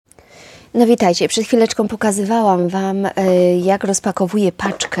No witajcie, przed chwileczką pokazywałam Wam, jak rozpakowuję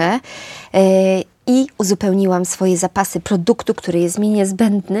paczkę i uzupełniłam swoje zapasy produktu, który jest mi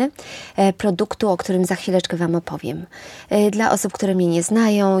niezbędny, produktu, o którym za chwileczkę Wam opowiem. Dla osób, które mnie nie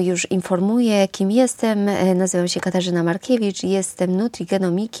znają, już informuję, kim jestem. Nazywam się Katarzyna Markiewicz, jestem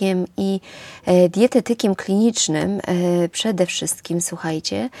nutrigenomikiem i dietetykiem klinicznym. Przede wszystkim,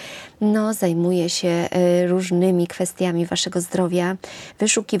 słuchajcie, zajmuję się różnymi kwestiami Waszego zdrowia,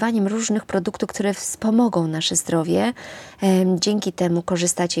 wyszukiwaniem różnych produktów, które wspomogą nasze zdrowie. Dzięki temu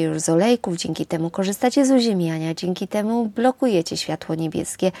korzystacie już z olejków, dzięki temu korzystacie z uziemiania, dzięki temu blokujecie światło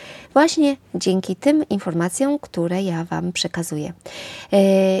niebieskie. Właśnie dzięki tym informacjom, które ja Wam przekazuję.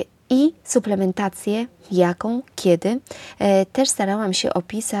 I suplementację, jaką, kiedy. Też starałam się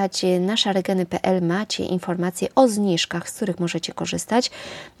opisać. Na szaregeny.pl macie informacje o zniżkach, z których możecie korzystać,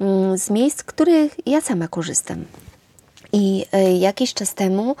 z miejsc, z których ja sama korzystam. I jakiś czas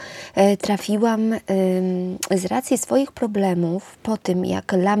temu trafiłam z racji swoich problemów po tym,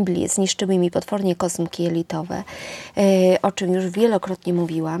 jak lamblie zniszczyły mi potwornie kosmki jelitowe, o czym już wielokrotnie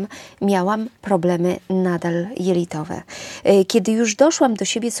mówiłam, miałam problemy nadal jelitowe. Kiedy już doszłam do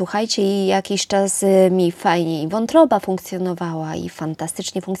siebie, słuchajcie, i jakiś czas mi fajnie i wątroba funkcjonowała i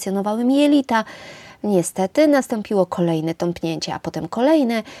fantastycznie funkcjonowały mi jelita, niestety nastąpiło kolejne tąpnięcie, a potem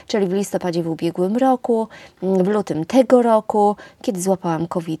kolejne, czyli w listopadzie w ubiegłym roku, w lutym tego roku, kiedy złapałam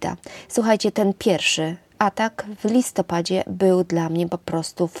COVID-a. Słuchajcie, ten pierwszy atak w listopadzie był dla mnie po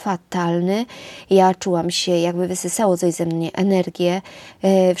prostu fatalny. Ja czułam się, jakby wysysało coś ze mnie energię,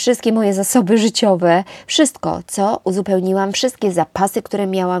 wszystkie moje zasoby życiowe, wszystko, co uzupełniłam, wszystkie zapasy, które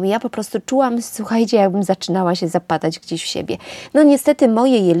miałam. Ja po prostu czułam, słuchajcie, jakbym zaczynała się zapadać gdzieś w siebie. No niestety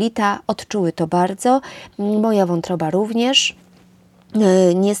moje jelita odczuły to bardzo, moja wątroba również.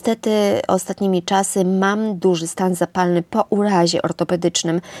 Niestety ostatnimi czasy mam duży stan zapalny po urazie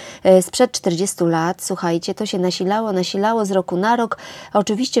ortopedycznym sprzed 40 lat. Słuchajcie, to się nasilało z roku na rok.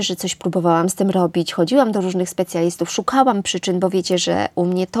 Oczywiście, że coś próbowałam z tym robić. Chodziłam do różnych specjalistów, szukałam przyczyn, bo wiecie, że u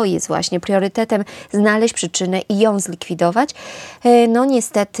mnie to jest właśnie priorytetem, znaleźć przyczynę i ją zlikwidować. No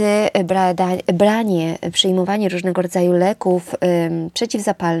niestety przyjmowanie różnego rodzaju leków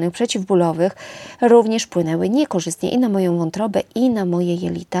przeciwzapalnych, przeciwbólowych również wpłynęły niekorzystnie i na moją wątrobę, i na moje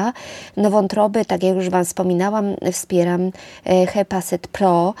jelita. Wątroby, tak jak już Wam wspominałam, wspieram Hepaset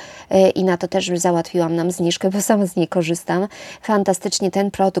Pro i na to też załatwiłam nam zniżkę, bo sama z niej korzystam. Fantastycznie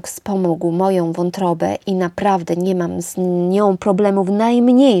ten produkt wspomógł moją wątrobę i naprawdę nie mam z nią problemów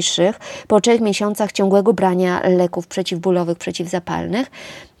najmniejszych po 3 miesiącach ciągłego brania leków przeciwbólowych, przeciwzapalnych.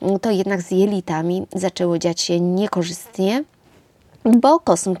 To jednak z jelitami zaczęło dziać się niekorzystnie, bo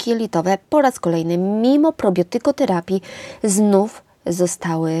kosmki jelitowe po raz kolejny, mimo probiotykoterapii, znów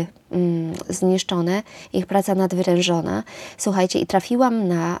zostały zniszczone, ich praca nadwyrężona. Słuchajcie, i trafiłam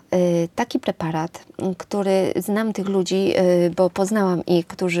na taki preparat, który znam tych ludzi, bo poznałam ich,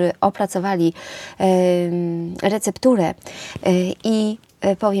 którzy opracowali recepturę i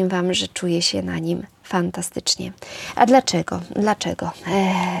powiem Wam, że czuję się na nim fantastycznie. A dlaczego?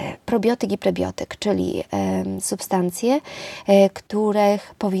 Probiotyk i prebiotyk, czyli substancje,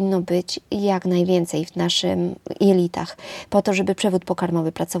 których powinno być jak najwięcej w naszym jelitach, po to, żeby przewód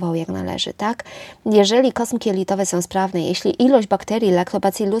pokarmowy pracował jak należy, tak? Jeżeli kosmki jelitowe są sprawne, jeśli ilość bakterii,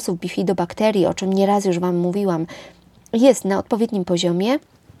 lactobacillusów, bifidobakterii, o czym nieraz już Wam mówiłam, jest na odpowiednim poziomie,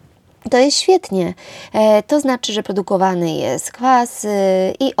 to jest świetnie. To znaczy, że produkowany jest kwas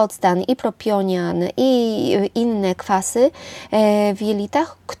i octan, i propionian, i inne kwasy w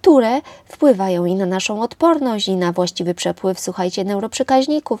jelitach, które wpływają i na naszą odporność, i na właściwy przepływ, słuchajcie,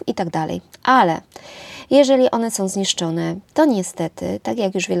 neuroprzekaźników i tak dalej. Ale jeżeli one są zniszczone, to niestety, tak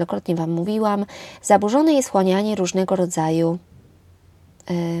jak już wielokrotnie Wam mówiłam, zaburzone jest wchłanianie różnego rodzaju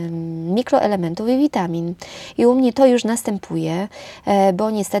mikroelementów i witamin. I u mnie to już następuje,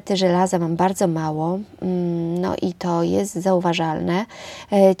 bo niestety żelaza mam bardzo mało, no i to jest zauważalne.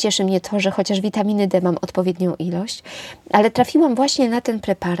 Cieszy mnie to, że chociaż witaminy D mam odpowiednią ilość, ale trafiłam właśnie na ten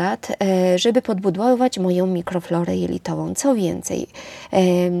preparat, żeby podbudować moją mikroflorę jelitową. Co więcej,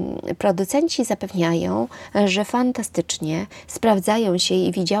 producenci zapewniają, że fantastycznie sprawdzają się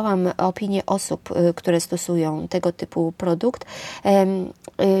i widziałam opinie osób, które stosują tego typu produkt,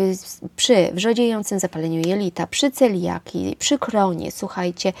 przy wrzodziejącym zapaleniu jelita, przy celiakii, przy kronie,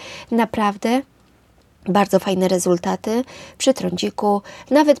 słuchajcie, naprawdę bardzo fajne rezultaty. Przy trądziku,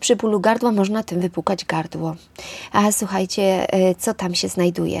 nawet przy bólu gardła można tym wypłukać gardło. A słuchajcie, co tam się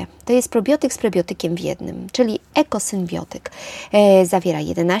znajduje? To jest probiotyk z prebiotykiem w jednym, czyli Synbiotyk. Zawiera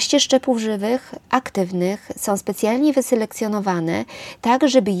 11 szczepów żywych, aktywnych, są specjalnie wyselekcjonowane, tak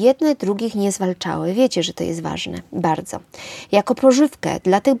żeby jedne drugich nie zwalczały. Wiecie, że to jest ważne, bardzo. Jako pożywkę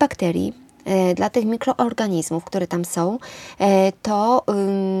dla tych bakterii dla tych mikroorganizmów, które tam są, to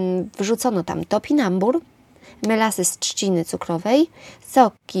wrzucono tam topinambur, melasy z trzciny cukrowej,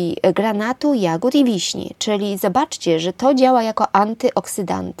 soki granatu, jagód i wiśni. Czyli zobaczcie, że to działa jako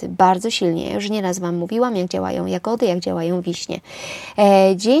antyoksydanty bardzo silnie. Ja już nieraz Wam mówiłam, jak działają jagody, jak działają wiśnie.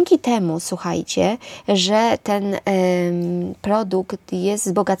 Dzięki temu, słuchajcie, że ten produkt jest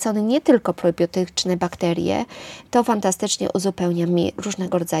wzbogacony nie tylko probiotyczne bakterie, to fantastycznie uzupełnia mi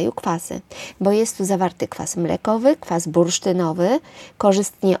różnego rodzaju kwasy, bo jest tu zawarty kwas mlekowy, kwas bursztynowy.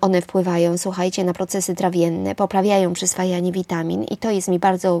 Korzystnie one wpływają, słuchajcie, na procesy trawienne, poprawiają przyswajanie witamin i to jest mi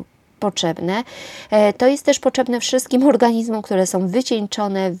bardzo potrzebne. To jest też potrzebne wszystkim organizmom, które są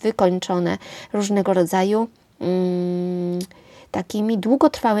wycieńczone, wykończone różnego rodzaju takimi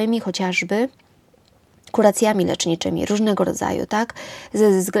długotrwałymi chociażby kuracjami leczniczymi różnego rodzaju, tak?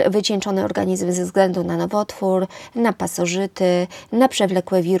 Wycieńczone organizmy ze względu na nowotwór, na pasożyty, na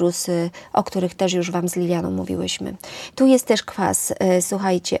przewlekłe wirusy, o których też już Wam z Lilianą mówiłyśmy. Tu jest też kwas,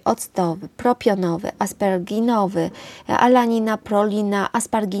 słuchajcie, octowy, propionowy, asperginowy, alanina, prolina,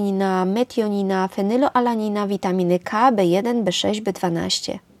 asparginina, metionina, fenyloalanina, witaminy K, B1, B6,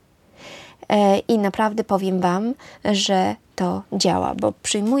 B12. I naprawdę powiem Wam, że to działa, bo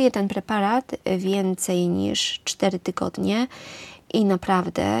przyjmuję ten preparat więcej niż 4 tygodnie i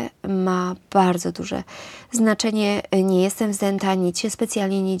naprawdę ma bardzo duże znaczenie. Nie jestem zdęta, nic się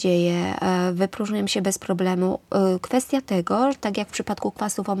specjalnie nie dzieje, wypróżniam się bez problemu. Kwestia tego, tak jak w przypadku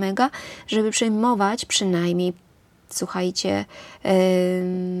kwasów omega, żeby przyjmować przynajmniej, słuchajcie,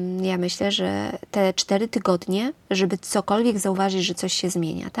 ja myślę, że te 4 tygodnie, żeby cokolwiek zauważyć, że coś się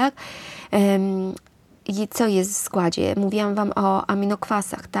zmienia, tak? I co jest w składzie? Mówiłam Wam o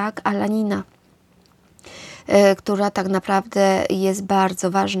aminokwasach, tak? Alanina, która tak naprawdę jest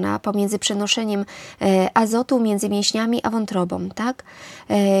bardzo ważna pomiędzy przenoszeniem azotu między mięśniami a wątrobą, tak?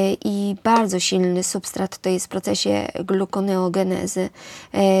 I bardzo silny substrat to jest w procesie glukoneogenezy.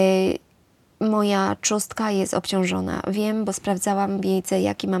 Moja trzustka jest obciążona. Wiem, bo sprawdzałam, wiedzę,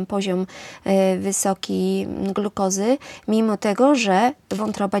 jaki mam poziom wysoki glukozy, mimo tego, że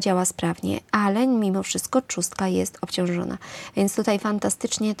wątroba działa sprawnie, ale mimo wszystko trzustka jest obciążona. Więc tutaj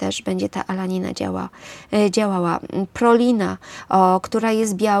fantastycznie też będzie ta alanina działała. Prolina, która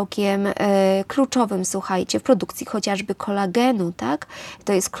jest białkiem kluczowym, słuchajcie, w produkcji chociażby kolagenu, tak?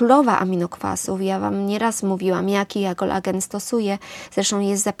 To jest królowa aminokwasów. Ja Wam nieraz mówiłam, jaki ja kolagen stosuję. Zresztą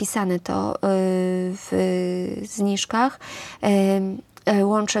jest zapisane to w zniżkach.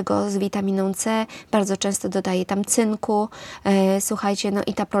 Łączę go z witaminą C, bardzo często dodaję tam cynku. Słuchajcie, no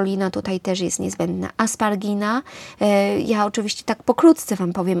i ta prolina tutaj też jest niezbędna. Aspargina, ja oczywiście tak pokrótce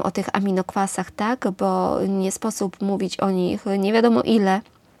Wam powiem o tych aminokwasach, tak, bo nie sposób mówić o nich nie wiadomo ile.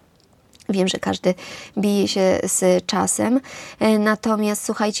 Wiem, że każdy bije się z czasem, natomiast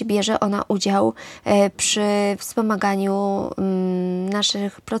słuchajcie, bierze ona udział przy wspomaganiu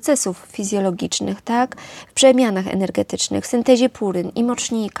naszych procesów fizjologicznych, tak? W przemianach energetycznych, w syntezie puryn i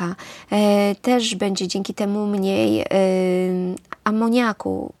mocznika. Też będzie dzięki temu mniej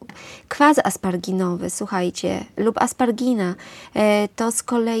amoniaku. Kwas asparginowy, słuchajcie, lub aspargina, to z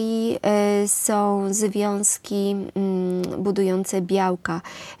kolei są związki budujące białka,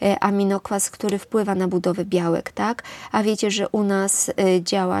 aminokwas, który wpływa na budowę białek, tak? A wiecie, że u nas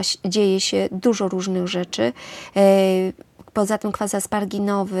dzieje się dużo różnych rzeczy. Poza tym kwas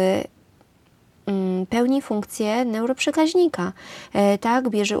asparginowy pełni funkcję neuroprzekaźnika, tak?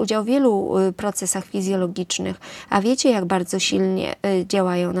 Bierze udział w wielu procesach fizjologicznych, a wiecie, jak bardzo silnie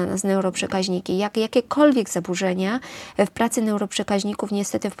działają na nas neuroprzekaźniki, jakiekolwiek zaburzenia w pracy neuroprzekaźników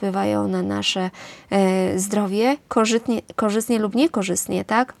niestety wpływają na nasze zdrowie, korzystnie lub niekorzystnie,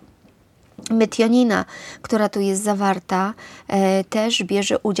 tak? Metionina, która tu jest zawarta, też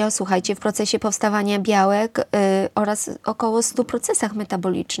bierze udział, słuchajcie, w procesie powstawania białek oraz około 100 procesach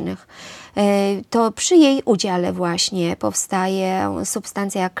metabolicznych. To przy jej udziale właśnie powstaje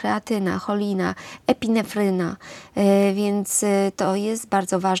substancja jak kreatyna, cholina, epinefryna, więc to jest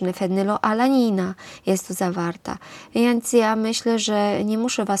bardzo ważne. Fenyloalanina jest tu zawarta. Więc ja myślę, że nie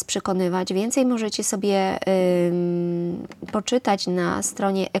muszę Was przekonywać. Więcej możecie sobie poczytać na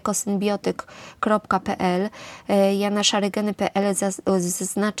stronie synbiotyk.pl. Ja na szaregeny.pl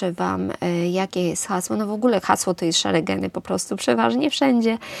zaznaczę Wam, jakie jest hasło. No w ogóle hasło to jest szaregeny po prostu przeważnie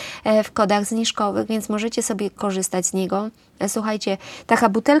wszędzie w kodach zniżkowych, więc możecie sobie korzystać z niego. Słuchajcie, taka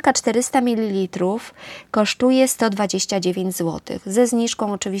butelka 400 ml kosztuje 129 zł. Ze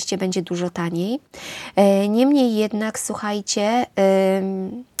zniżką oczywiście będzie dużo taniej. Niemniej jednak, słuchajcie,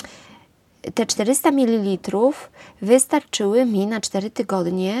 te 400 ml wystarczyły mi na 4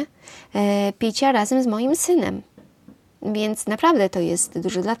 tygodnie picia razem z moim synem. Więc naprawdę to jest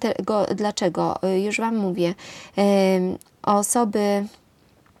duże. Dlaczego? Już Wam mówię. Osoby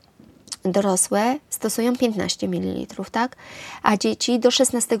dorosłe stosują 15 ml, tak? A dzieci do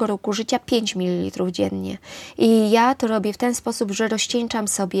 16 roku życia 5 ml dziennie. I ja to robię w ten sposób, że rozcieńczam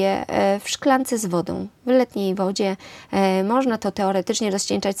sobie w szklance z wodą, w letniej wodzie. Można to teoretycznie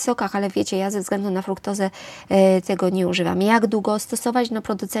rozcieńczać w sokach, ale wiecie, ja ze względu na fruktozę tego nie używam. Jak długo stosować? No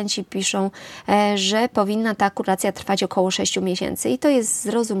producenci piszą, że powinna ta kuracja trwać około 6 miesięcy. I to jest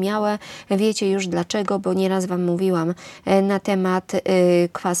zrozumiałe. Wiecie już dlaczego, bo nieraz Wam mówiłam na temat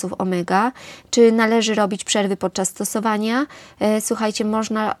kwasów omega. Czy należy robić przerwy podczas stosowania? Słuchajcie,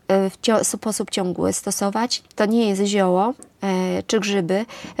 można w sposób ciągły stosować. To nie jest zioło czy grzyby,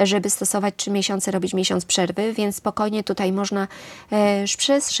 żeby stosować 3 miesiące, robić miesiąc przerwy, więc spokojnie tutaj można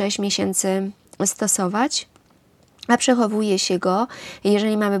przez 6 miesięcy stosować. A przechowuje się go,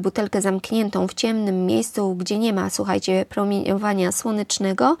 jeżeli mamy butelkę zamkniętą w ciemnym miejscu, gdzie nie ma, słuchajcie, promieniowania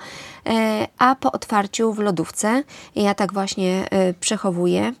słonecznego, a po otwarciu w lodówce. Ja tak właśnie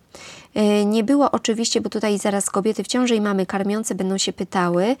przechowuję. Nie było oczywiście, bo tutaj zaraz kobiety w ciąży i mamy karmiące będą się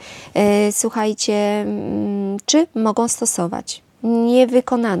pytały, słuchajcie, czy mogą stosować. Nie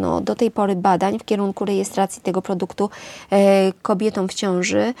wykonano do tej pory badań w kierunku rejestracji tego produktu kobietom w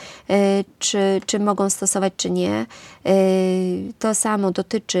ciąży, czy mogą stosować, czy nie. To samo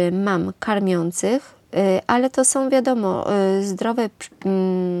dotyczy mam karmiących, ale to są, wiadomo,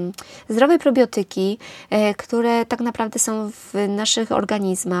 zdrowe probiotyki, które tak naprawdę są w naszych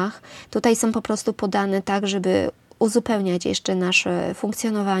organizmach. Tutaj są po prostu podane tak, żeby uzupełniać jeszcze nasze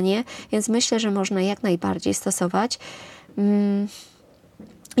funkcjonowanie, więc myślę, że można jak najbardziej stosować.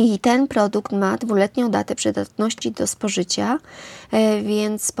 I ten produkt ma 2-letnią datę przydatności do spożycia,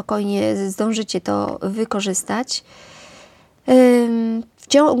 więc spokojnie zdążycie to wykorzystać. W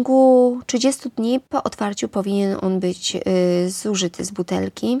ciągu 30 dni po otwarciu powinien on być zużyty z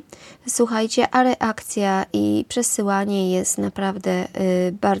butelki. Słuchajcie, a reakcja i przesyłanie jest naprawdę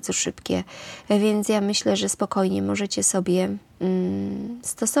bardzo szybkie, więc ja myślę, że spokojnie możecie sobie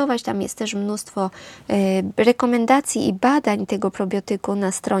stosować. Tam jest też mnóstwo rekomendacji i badań tego probiotyku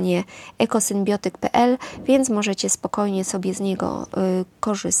na stronie synbiotyk.pl, więc możecie spokojnie sobie z niego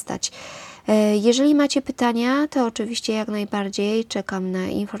korzystać. Jeżeli macie pytania, to oczywiście jak najbardziej czekam na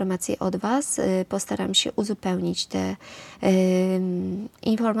informacje od Was. Postaram się uzupełnić te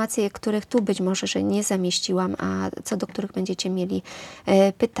informacje, których tu być może że nie zamieściłam, a co do których będziecie mieli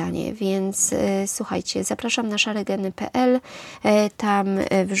pytanie. Więc słuchajcie, zapraszam na szaregeny.pl, tam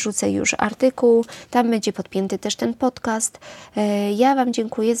wrzucę już artykuł, tam będzie podpięty też ten podcast. Ja Wam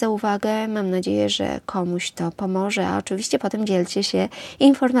dziękuję za uwagę, mam nadzieję, że komuś to pomoże, a oczywiście potem dzielcie się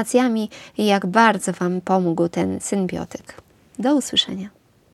informacjami, jak bardzo Wam pomógł ten symbiotyk. Do usłyszenia.